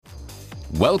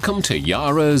Welcome to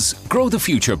Yara's Grow the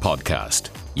Future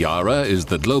podcast. Yara is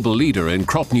the global leader in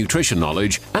crop nutrition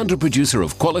knowledge and a producer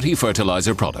of quality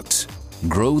fertilizer products.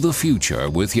 Grow the future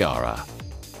with Yara.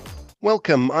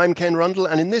 Welcome, I'm Ken Rundle,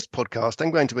 and in this podcast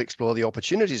I'm going to explore the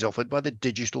opportunities offered by the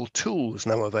digital tools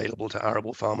now available to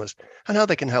arable farmers and how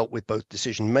they can help with both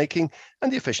decision making and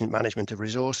the efficient management of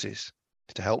resources.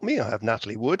 To help me, I have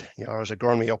Natalie Wood, Yara's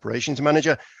Agronomy Operations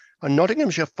Manager, and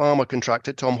Nottinghamshire farmer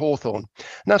contractor Tom Hawthorne.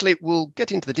 Natalie, we'll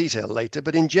get into the detail later,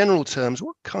 but in general terms,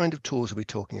 what kind of tools are we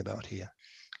talking about here?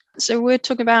 So we're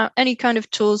talking about any kind of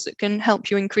tools that can help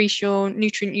you increase your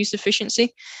nutrient use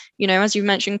efficiency. You know, as you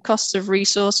mentioned, costs of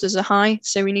resources are high,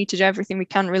 so we need to do everything we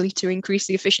can really to increase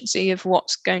the efficiency of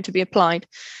what's going to be applied.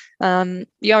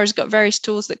 Yara's got various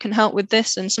tools that can help with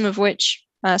this, and some of which,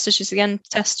 such as the N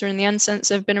tester and the N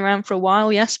sensor, have been around for a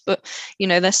while, yes, but you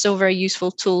know they're still very useful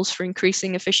tools for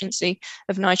increasing efficiency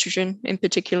of nitrogen, in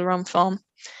particular on farm.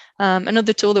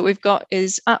 Another tool that we've got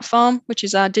is AtFarm, which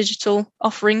is our digital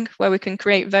offering where we can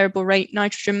create variable rate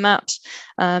nitrogen maps,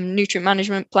 nutrient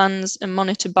management plans, and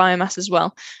monitor biomass as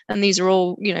well. And these are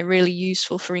all, you know, really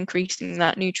useful for increasing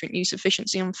that nutrient use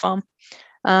efficiency on farm.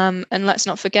 And let's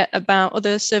not forget about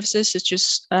other services such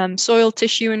as soil,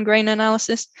 tissue, and grain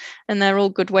analysis. And they're all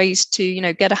good ways to, you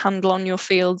know, get a handle on your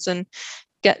fields and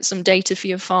get some data for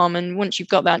your farm. And once you've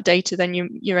got that data, then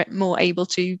you're more able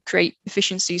to create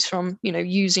efficiencies from, you know,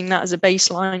 using that as a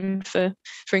baseline for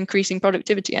increasing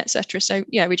productivity, etc. So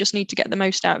yeah, we just need to get the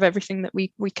most out of everything that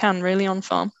we can really on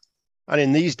farm. And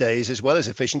in these days, as well as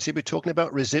efficiency, we're talking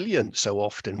about resilience so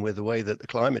often with the way that the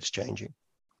climate's changing.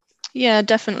 Yeah,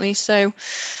 definitely. So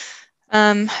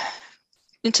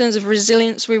in terms of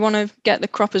resilience, we want to get the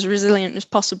crop as resilient as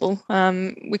possible.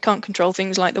 We can't control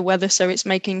things like the weather, so it's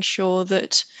making sure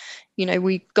that, you know,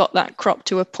 we got that crop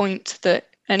to a point that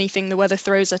anything the weather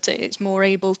throws at it, it's more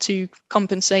able to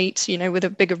compensate, you know, with a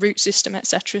bigger root system,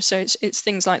 etc. So it's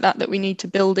things like that we need to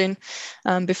build in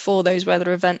before those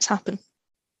weather events happen.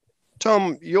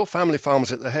 Tom, your family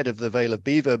farm's at the head of the Vale of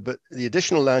Belvoir, but the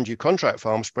additional land you contract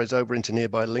farm spreads over into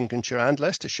nearby Lincolnshire and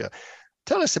Leicestershire.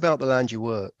 Tell us about the land you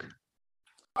work.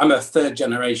 I'm a third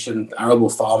generation arable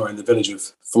farmer in the village of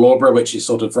Floorborough, which is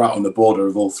sort of right on the border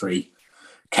of all three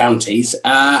counties.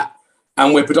 And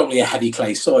we're predominantly a heavy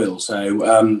clay soil.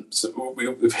 So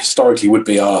we historically would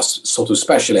be our sort of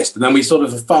specialist. And then we sort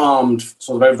of farmed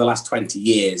sort of over the last 20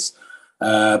 years,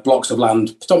 blocks of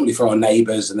land, predominantly for our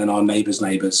neighbours and then our neighbours'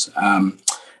 neighbours.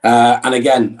 And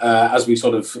again, as we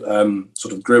sort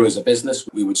of grew as a business,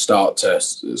 we would start to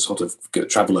sort of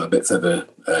travel a bit further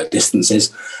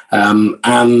distances,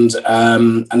 and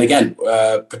again,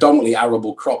 predominantly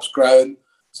arable crops grown.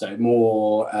 So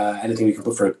more anything we can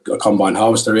put for a combine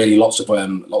harvester. Really, lots of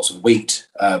wheat,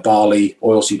 barley,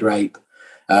 oilseed rape.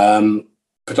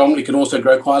 Predominantly can also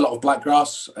grow quite a lot of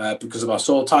blackgrass because of our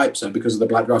soil type. So because of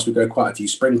the blackgrass, we grow quite a few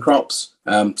spring crops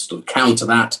to sort of counter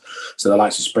that. So the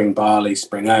likes of spring barley,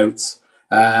 spring oats.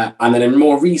 And then in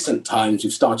more recent times,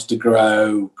 we've started to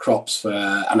grow crops for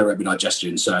anaerobic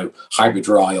digestion. So hybrid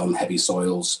rye on heavy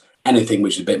soils, anything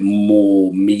which is a bit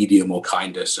more medium or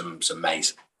kinder, some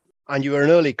maize. And you were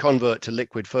an early convert to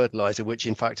liquid fertilizer, which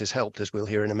in fact has helped, as we'll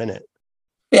hear in a minute.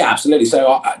 Yeah, absolutely.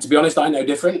 So to be honest, I know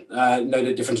different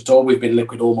at all. We've been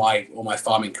liquid all my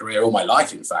farming career, all my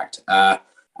life, in fact.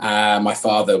 My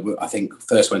father, I think,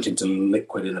 first went into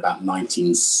liquid in about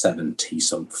 1970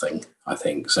 something, I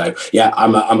think. So yeah,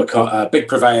 I'm a big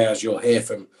purveyor, as you'll hear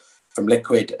from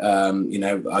liquid. You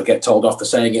know, I get told off for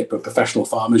saying it, but professional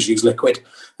farmers use liquid.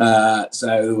 But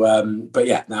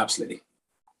yeah, no, absolutely.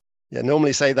 Yeah,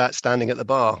 normally say that standing at the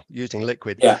bar using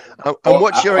liquid. Yeah. And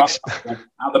what's your out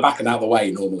the back and out the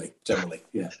way generally.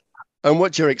 Yeah. And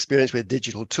what's your experience with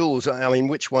digital tools? I mean,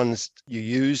 which ones you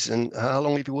use and how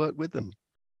long have you worked with them?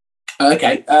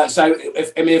 Okay, so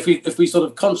if we sort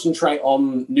of concentrate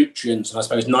on nutrients, and I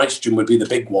suppose nitrogen would be the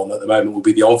big one at the moment, would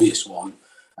be the obvious one.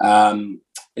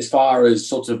 As far as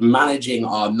sort of managing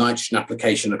our nitrogen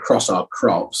application across our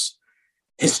crops,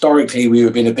 historically we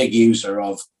have been a big user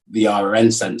of the Yara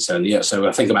N sensor, and yeah, so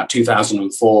I think about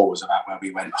 2004 was about where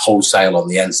we went wholesale on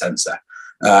the N sensor,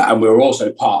 and we were also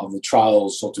part of the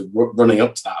trials sort of running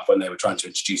up to that when they were trying to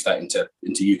introduce that into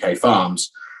UK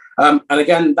farms. And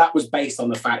again, that was based on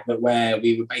the fact that where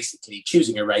we were basically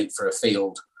choosing a rate for a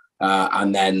field,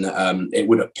 and then it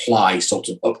would apply sort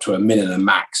of up to a min and a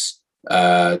max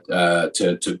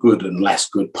to good and less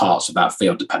good parts of that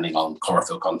field, depending on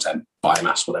chlorophyll content,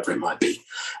 biomass, whatever it might be.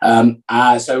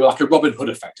 So like a Robin Hood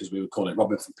effect, as we would call it,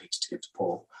 Robin from Peter to give to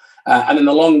Paul. And then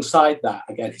alongside that,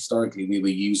 again, historically, we were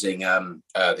using the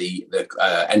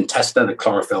N tester, the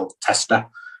chlorophyll tester,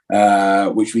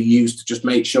 which we used to just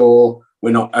make sure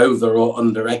we're not over or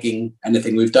under egging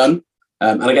anything we've done.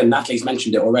 And again, Natalie's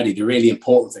mentioned it already. The really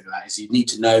important thing of that is you need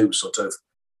to know sort of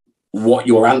what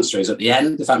your answer is at the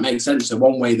end, if that makes sense. So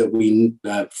one way that we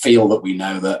feel that we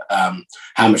know that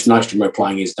how much nitrogen we're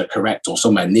applying is the correct or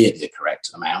somewhere near the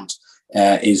correct amount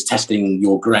is testing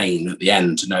your grain at the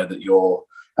end to know that your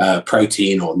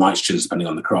protein or nitrogen, depending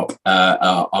on the crop,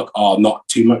 are not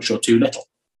too much or too little.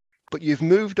 But you've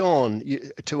moved on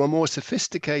to a more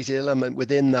sophisticated element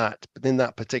within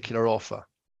that particular offer.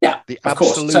 Yeah, the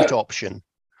absolute option.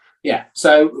 Yeah,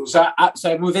 so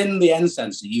within the N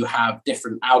sensor, you have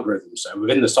different algorithms. So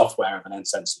within the software of an N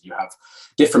sensor, you have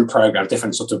different programs,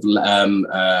 different sort of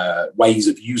ways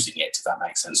of using it, if that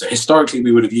makes sense. So historically,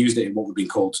 we would have used it in what would be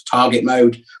called target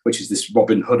mode, which is this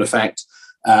Robin Hood effect.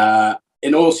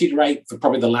 In oilseed rape, for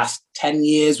probably the last 10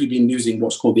 years, we've been using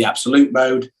what's called the absolute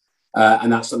mode.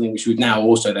 And that's something which we've now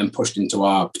also then pushed into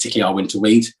particularly our winter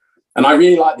wheat. And I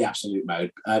really like the absolute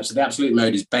mode. So the absolute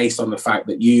mode is based on the fact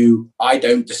that I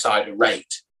don't decide a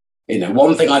rate.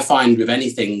 One thing I find with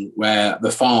anything where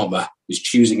the farmer is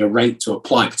choosing a rate to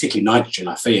apply, particularly nitrogen,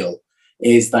 I feel,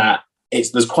 is that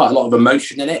there's quite a lot of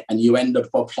emotion in it, and you end up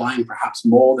applying perhaps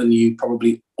more than you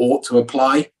probably ought to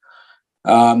apply.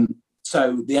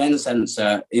 So the N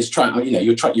sensor is trying,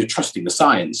 you're trusting the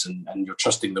science and you're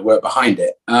trusting the work behind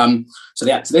it. So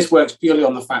this works purely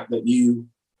on the fact that you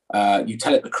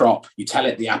tell it the crop, you tell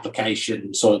it the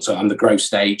application, and the growth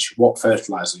stage, what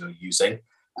fertilizer you're using,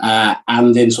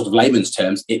 and in sort of layman's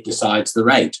terms, it decides the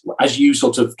rate. As you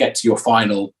sort of get to your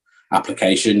final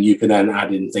application, you can then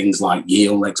add in things like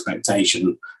yield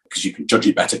expectation, because you can judge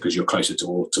it better because you're closer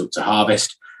to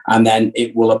harvest, and then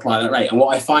it will apply that rate. And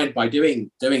what I find by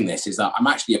doing this is that I'm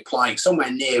actually applying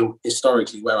somewhere near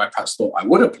historically where I perhaps thought I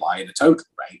would apply in a total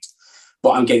rate,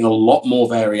 but I'm getting a lot more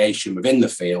variation within the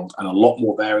field and a lot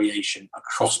more variation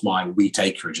across my wheat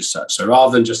acreage as such. So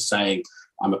rather than just saying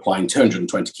I'm applying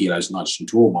 220 kilos of nitrogen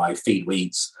to all my feed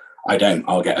wheats,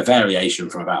 I'll get a variation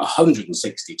from about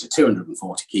 160 to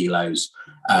 240 kilos.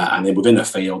 And then within a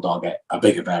field, I'll get a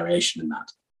bigger variation in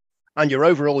that. And your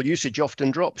overall usage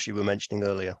often drops, you were mentioning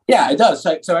earlier. Yeah, it does.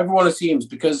 So everyone assumes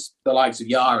because the likes of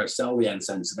Yara sell the N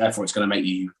sensor, therefore it's going to make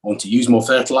you want to use more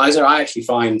fertilizer. I actually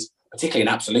find, particularly in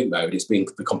absolute mode, it's been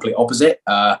the complete opposite.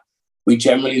 We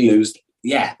generally lose,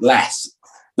 less.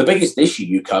 The biggest issue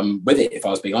you come with it, if I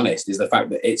was being honest, is the fact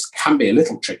that it can be a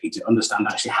little tricky to understand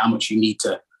actually how much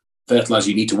fertilizer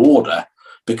you need to order,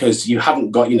 because you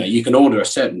haven't got, you can order a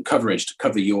certain coverage to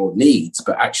cover your needs,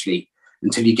 but actually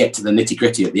until you get to the nitty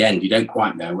gritty at the end, you don't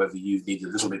quite know whether you need a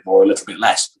little bit more or a little bit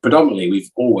less. Predominantly,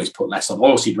 we've always put less on.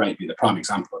 Oilseed rape being the prime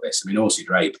example of this. I mean, oilseed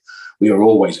rape, we are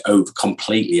always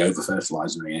completely over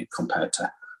fertilizing it compared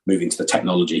to moving to the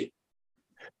technology.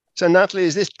 So Natalie,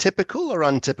 is this typical or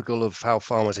untypical of how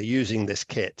farmers are using this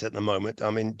kit at the moment?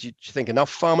 I mean, do you think enough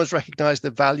farmers recognize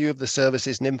the value of the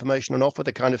services and information on offer,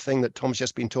 the kind of thing that Tom's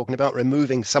just been talking about,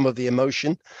 removing some of the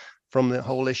emotion from the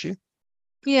whole issue?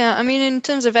 Yeah, I mean, in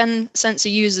terms of N sensor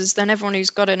users, then everyone who's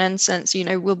got an N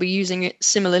sensor, will be using it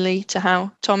similarly to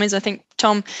how Tom is. I think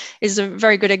Tom is a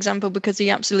very good example because he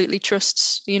absolutely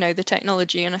trusts, the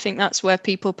technology. And I think that's where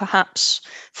people perhaps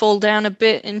fall down a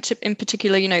bit in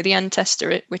particular, the N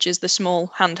tester, which is the small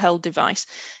handheld device.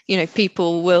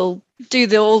 People will do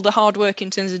all the hard work in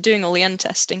terms of doing all the N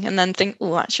testing and then think,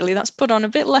 oh, actually, that's put on a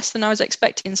bit less than I was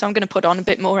expecting. So I'm going to put on a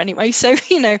bit more anyway. So,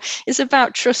 it's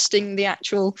about trusting the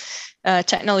actual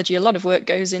technology. A lot of work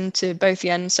goes into both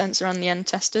the N sensor and the N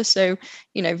tester. So,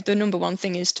 the number one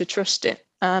thing is to trust it.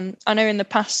 I know in the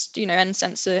past, N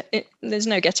sensor, there's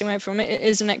no getting away from it. It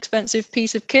is an expensive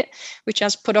piece of kit, which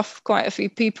has put off quite a few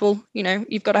people.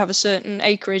 You've got to have a certain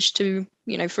acreage to,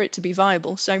 for it to be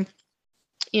viable. So,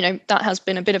 that has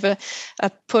been a bit of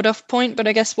a put off point. But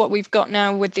I guess what we've got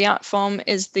now with the AtFarm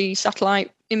is the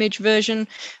satellite image version,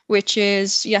 which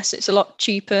is, yes, it's a lot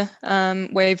cheaper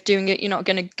way of doing it. You're not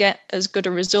going to get as good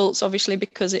a results, obviously,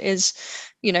 because it is,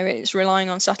 it's relying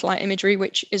on satellite imagery,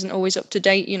 which isn't always up to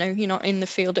date. You're not in the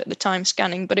field at the time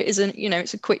scanning, but it is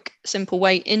it's a quick, simple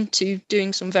way into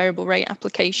doing some variable rate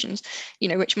applications,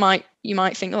 which you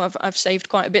might think, oh, I've saved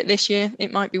quite a bit this year.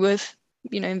 It might be worth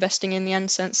investing in the N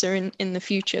sensor in the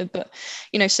future. But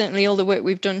certainly all the work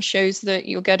we've done shows that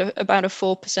you'll get about a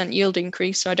 4% yield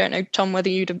increase. So I don't know, Tom, whether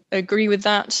you'd agree with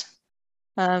that.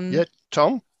 Yeah,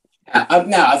 Tom?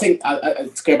 No, I think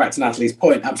to go back to Natalie's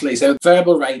point, absolutely. So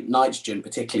variable rate nitrogen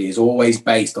particularly is always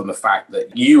based on the fact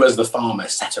that you as the farmer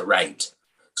set a rate.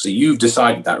 So you've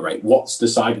decided that rate. What's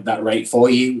decided that rate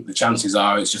for you? The chances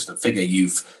are it's just a figure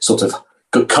you've sort of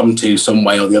could come to some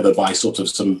way or the other by sort of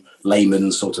some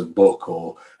layman's sort of book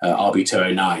or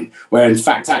RB209, where in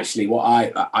fact, actually, what I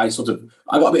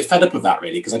got a bit fed up of that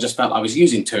really, because I just felt I was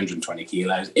using 220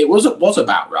 kilos. It was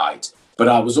about right, but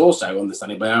I was also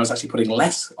understanding when I was actually putting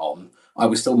less on, I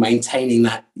was still maintaining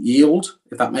that yield,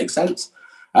 if that makes sense.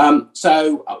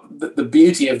 So the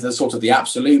beauty of the sort of the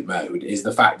absolute mode is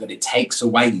the fact that it takes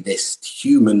away this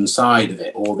human side of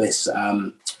it, or this,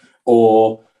 the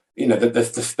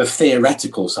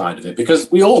theoretical side of it, because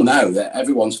we all know that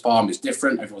everyone's farm is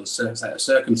different, everyone's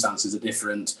circumstances are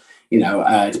different.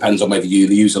 It depends on whether you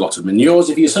use a lot of manures.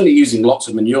 If you're suddenly using lots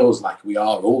of manures like we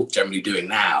are all generally doing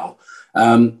now,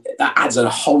 that adds a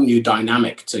whole new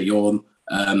dynamic to your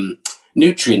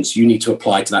nutrients you need to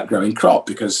apply to that growing crop,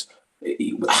 because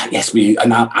yes, we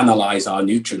analyze our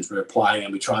nutrients we're applying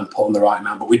and we try and put on the right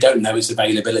amount, but we don't know its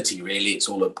availability really. It's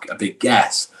all a big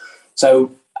guess.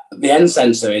 So the end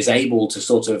sensor is able to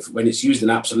sort of, when it's used in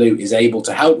absolute, is able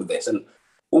to help with this. And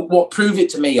what proved it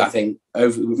to me, I think,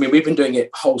 we've been doing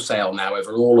it wholesale now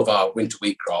over all of our winter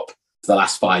wheat crop for the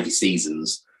last 5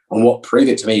 seasons. And what proved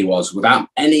it to me was, without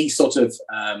any sort of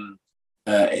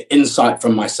insight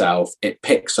from myself, it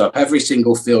picks up every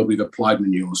single field we've applied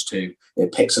manures to.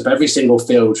 It picks up every single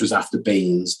field which was after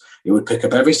beans. It would pick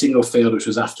up every single field which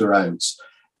was after oats.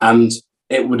 And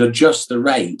it would adjust the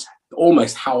rate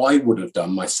almost how I would have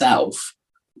done myself,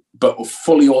 but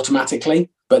fully automatically.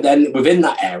 But then within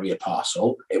that area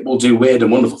parcel, it will do weird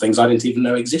and wonderful things I didn't even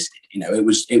know existed.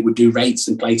 It would do rates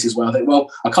in places where I think, well,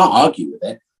 I can't argue with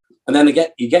it. And then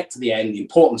you get to the end. The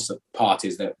importance of the part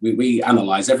is that we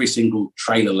analyze every single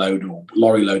trailer load or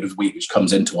lorry load of wheat which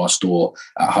comes into our store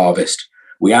at harvest.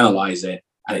 We analyze it,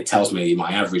 and it tells me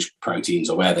my average proteins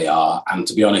or where they are. And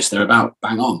to be honest, they're about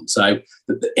bang on. So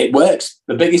it works.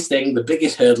 The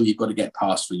biggest hurdle you've got to get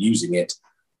past for using it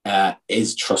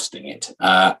is trusting it.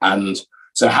 And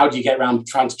so how do you get around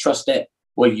trying to trust it?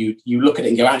 Well, you look at it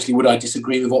and go, actually, would I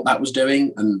disagree with what that was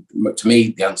doing? And to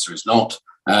me, the answer is not.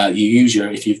 You use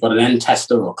if you've got an end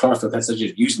tester or chlorophyll tester,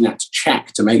 just using that to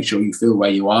check to make sure you feel where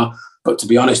you are. But to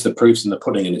be honest, the proof's in the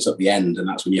pudding, and it's at the end, and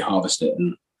that's when you harvest it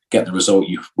and get the result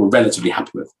you were relatively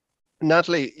happy with.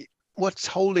 Natalie, what's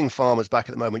holding farmers back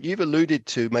at the moment? You've alluded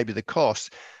to maybe the costs.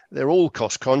 They're all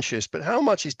cost conscious, but how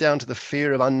much is down to the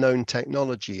fear of unknown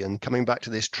technology and coming back to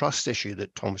this trust issue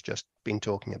that Tom's just been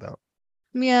talking about?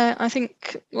 Yeah, I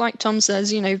think, like Tom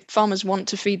says, farmers want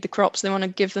to feed the crops. They want to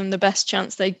give them the best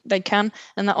chance they can.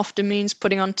 And that often means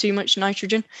putting on too much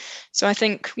nitrogen. So I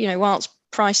think, whilst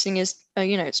pricing is,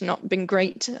 it's not been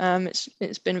great.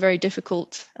 It's been very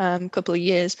difficult couple of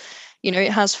years.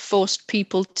 It has forced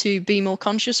people to be more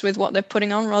conscious with what they're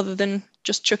putting on rather than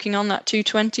just chucking on that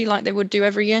 220 like they would do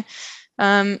every year.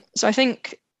 So I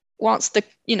think whilst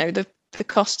the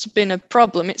cost's been a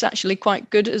problem, it's actually quite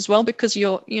good as well, because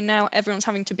you're now everyone's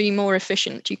having to be more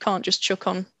efficient. You can't just chuck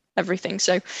on everything.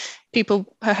 So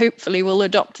people hopefully will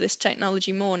adopt this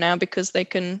technology more now, because they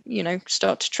can,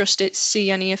 start to trust it,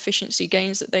 see any efficiency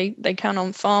gains that they can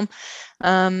on farm.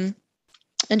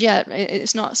 And yeah,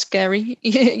 it's not scary.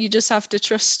 You just have to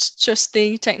trust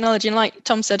the technology. And like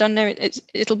Tom said, I know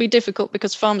it'll be difficult,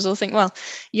 because farmers will think, well,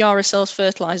 Yara sells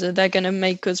fertilizer, they're going to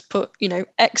make us put,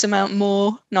 X amount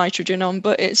more nitrogen on,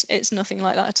 but it's nothing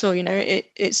like that at all.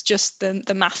 It's just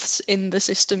the maths in the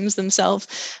systems themselves.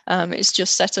 It's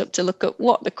just set up to look at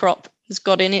what the crop has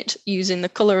got in it, using the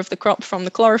color of the crop from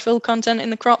the chlorophyll content in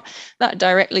the crop. That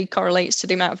directly correlates to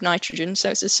the amount of nitrogen. So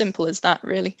it's as simple as that,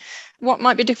 really. What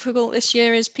might be difficult this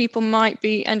year is people might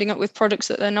be ending up with products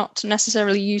that they're not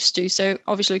necessarily used to. So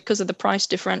obviously, because of the price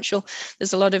differential,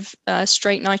 there's a lot of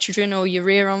straight nitrogen or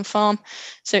urea on farm.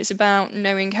 So it's about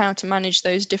knowing how to manage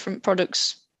those different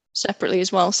products separately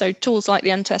as well. So tools like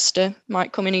the end tester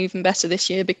might come in even better this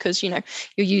year, because you're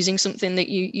using something that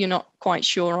you're not quite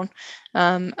sure on.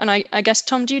 And I guess,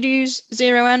 Tom, do you use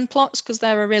 0N plots? Because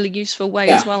they're a really useful way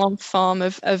as well on farm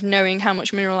of knowing how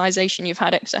much mineralization you've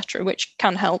had, etc., which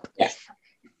can help. Yeah,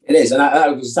 it is. And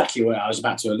that was exactly what I was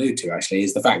about to allude to, actually,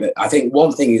 is the fact that I think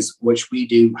one thing is, which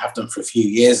we have done for a few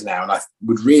years now, and I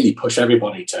would really push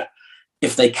everybody to,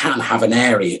 if they can have an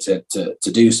area to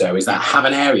do so, is that have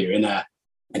an area in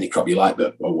any crop you like,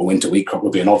 but a winter wheat crop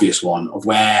would be an obvious one, of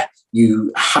where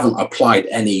you haven't applied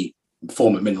any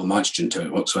form of mineral nitrogen to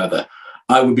it whatsoever.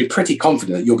 I would be pretty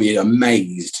confident that you'll be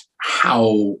amazed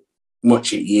how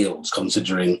much it yields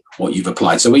considering what you've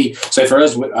applied. So for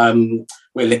us, we're a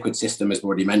liquid system, as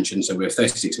already mentioned. So we're a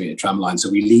 36 metre tram line. So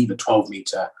we leave a 12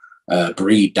 metre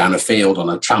breed down a field on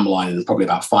a tram line in probably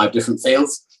about 5 different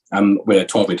fields. We're a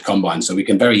 12 metre combine. So we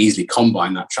can very easily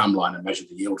combine that tram line and measure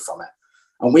the yield from it.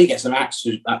 And we get some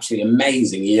absolutely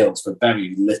amazing yields for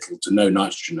very little to no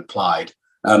nitrogen applied.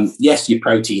 Yes, your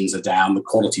proteins are down, the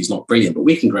quality is not brilliant, but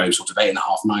we can grow sort of 8.5,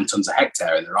 9 tons a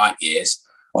hectare in the right years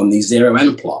on these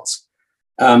 0N plots.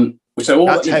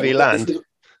 That's heavy land.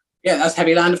 Yeah, that's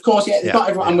heavy land, of course. Yeah, it's not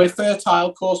everyone, and we're fertile,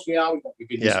 of course we are. We've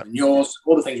been using manures,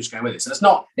 all the things which go with it. So it's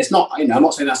not, I'm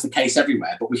not saying that's the case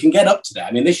everywhere, but we can get up to that.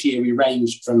 I mean, this year we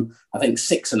ranged from, I think,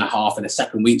 6.5 in a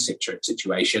second wheat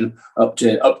situation up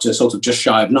to sort of just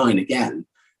shy of 9 again.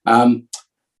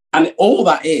 And all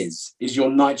that is your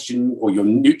nitrogen or your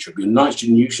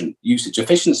nitrogen usage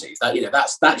efficiencies.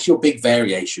 That's your big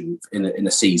variation in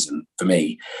a season for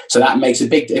me. So that makes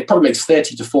it probably makes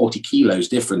 30 to 40 kilos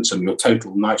difference on your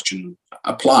total nitrogen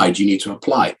applied you need to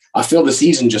apply. I feel the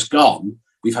season just gone,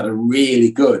 we've had a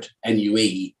really good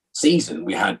NUE season.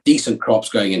 We had decent crops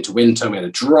going into winter. We had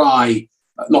a dry,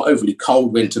 not overly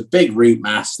cold winter, big root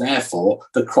mass. Therefore,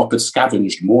 the crop had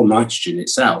scavenged more nitrogen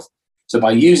itself. So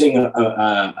by using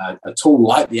a tool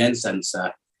like the N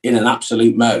sensor in an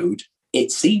absolute mode,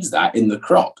 it sees that in the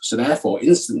crop. So therefore,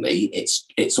 instantly,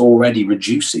 it's already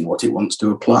reducing what it wants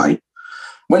to apply.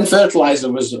 When fertilizer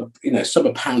was, sub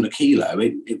 £1 a kilo,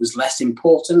 it was less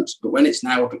important. But when it's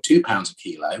now up at £2 a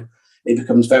kilo, it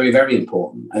becomes very, very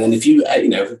important. And then if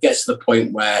it gets to the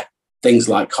point where things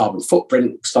like carbon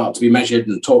footprint start to be measured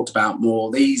and talked about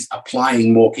more, these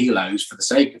applying more kilos for the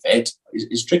sake of it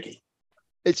is tricky.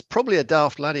 It's probably a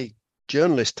daft laddie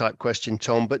journalist type question,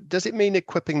 Tom, but does it mean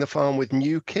equipping the farm with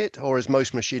new kit, or has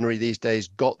most machinery these days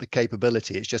got the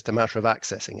capability? It's just a matter of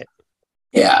accessing it.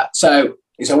 Yeah, so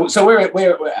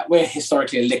we're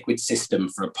historically a liquid system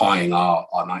for applying our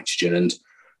nitrogen, and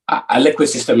a liquid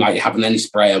system like you have in any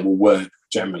sprayer will work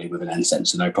generally with an N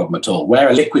sensor, no problem at all. Where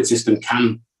a liquid system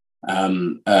can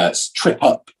trip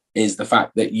up is the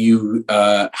fact that you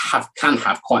can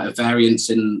have quite a variance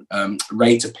in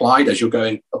rate applied as you're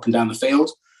going up and down the field.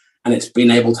 And it's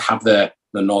been able to have the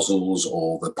nozzles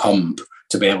or the pump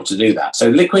to be able to do that. So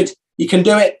liquid, you can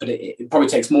do it, but it probably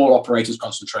takes more operators'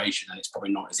 concentration, and it's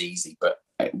probably not as easy, but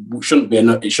it shouldn't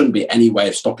be any way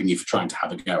of stopping you for trying to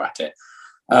have a go at it.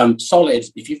 Solid,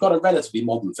 if you've got a relatively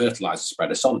modern fertilizer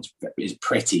spreader, solid is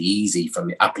pretty easy from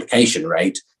the application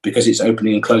rate because it's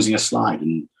opening and closing a slide,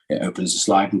 and it opens the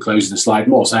slide and closes the slide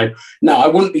more. So no, I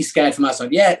wouldn't be scared from that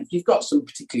side. Yeah, if you've got some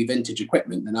particularly vintage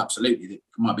equipment, then absolutely it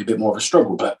might be a bit more of a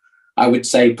struggle. But I would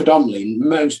say predominantly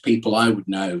most people I would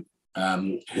know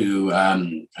who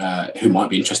might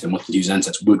be interested in wanting to use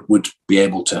N-sensors would be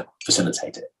able to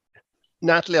facilitate it.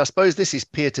 Natalie, I suppose this is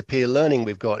peer-to-peer learning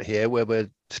we've got here, where we're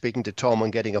speaking to Tom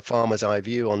and getting a farmer's eye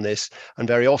view on this. And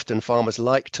very often farmers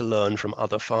like to learn from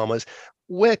other farmers.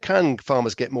 Where can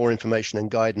farmers get more information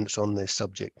and guidance on this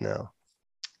subject now?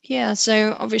 Yeah,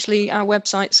 so obviously our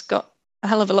website's got a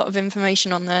hell of a lot of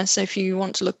information on there. So if you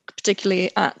want to look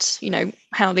particularly at,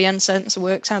 how the N sensor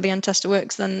works, how the N tester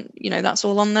works, then, that's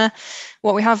all on there.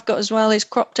 What we have got as well is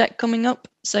CropTech coming up.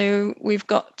 So we've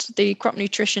got the crop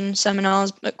nutrition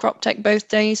seminars at CropTech both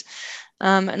days.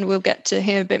 And we'll get to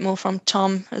hear a bit more from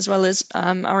Tom, as well as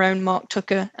our own Mark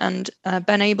Tucker and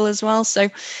Ben Abel as well. So,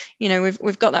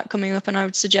 we've got that coming up, and I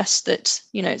would suggest that,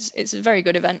 it's a very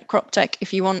good event, CropTech,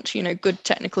 if you want, good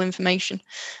technical information.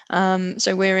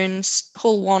 So we're in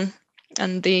Hall 1,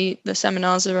 and the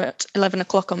seminars are at 11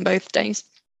 o'clock on both days.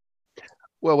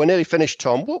 Well, we're nearly finished,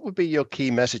 Tom. What would be your key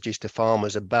messages to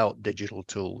farmers about digital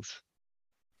tools?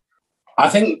 I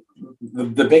think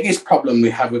the biggest problem we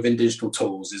have within digital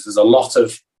tools is there's a lot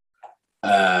of,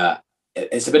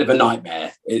 it's a bit of a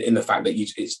nightmare in the fact that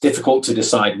it's difficult to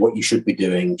decide what you should be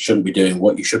doing, shouldn't be doing,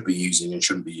 what you should be using and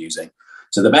shouldn't be using.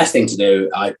 So the best thing to do,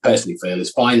 I personally feel,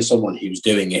 is find someone who's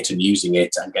doing it and using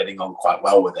it and getting on quite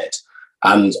well with it,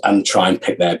 and try and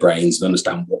pick their brains and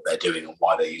understand what they're doing and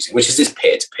why they're using it, which is this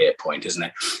peer-to-peer point, isn't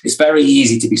it? It's very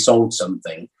easy to be sold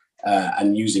something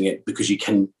and using it because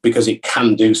it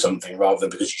can do something, rather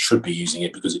than because you should be using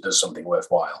it because it does something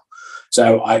worthwhile.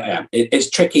 So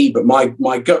it's tricky, but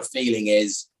my gut feeling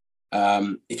is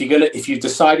if you've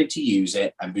decided to use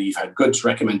it and you've had good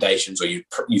recommendations, or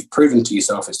you've proven to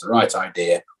yourself it's the right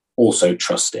idea, also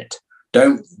trust it.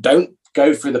 Don't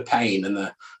go through the pain and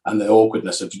the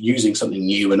awkwardness of using something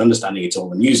new and understanding it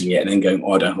all and using it and then going,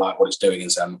 I don't like what it's doing,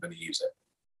 and so I'm not going to use it.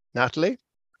 Natalie?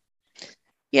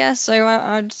 Yeah, so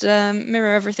I'd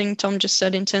mirror everything Tom just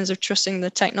said in terms of trusting the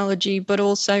technology, but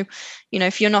also,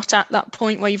 if you're not at that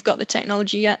point where you've got the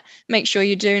technology yet, make sure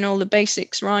you're doing all the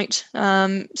basics right,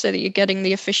 so that you're getting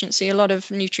the efficiency. A lot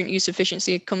of nutrient use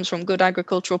efficiency comes from good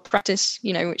agricultural practice,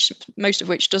 which most of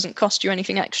which doesn't cost you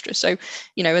anything extra. So,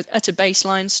 at a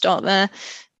baseline, start there.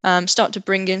 Start to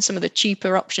bring in some of the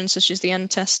cheaper options, such as the N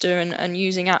tester and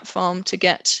using AppFarm to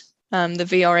get the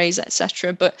VRAs,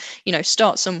 etc. But,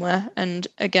 start somewhere. And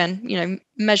again,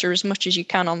 measure as much as you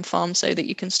can on farm so that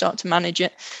you can start to manage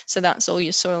it. So that's all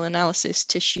your soil analysis,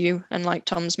 tissue. And like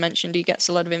Tom's mentioned, he gets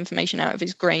a lot of information out of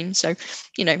his grain. So,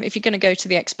 if you're going to go to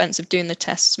the expense of doing the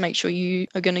tests, make sure you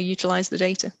are going to utilize the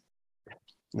data.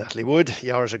 Natalie Wood,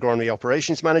 Yara's Agronomy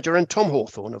Operations Manager, and Tom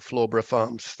Hawthorne of Florborough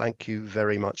Farms. Thank you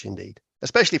very much indeed,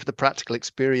 especially for the practical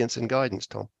experience and guidance,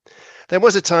 Tom. There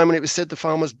was a time when it was said the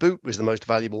farmer's boot was the most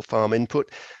valuable farm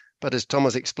input, but as Tom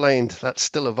has explained, that's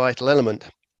still a vital element.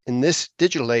 In this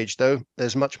digital age, though,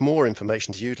 there's much more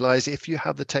information to utilise if you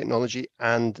have the technology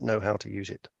and know how to use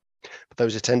it. For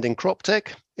those attending Crop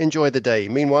Tech, enjoy the day.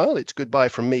 Meanwhile, it's goodbye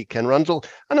from me, Ken Rundle,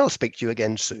 and I'll speak to you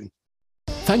again soon.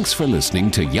 Thanks for listening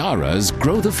to Yara's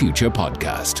Grow the Future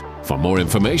podcast. For more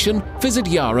information, visit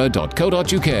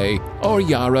yara.co.uk or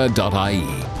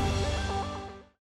yara.ie.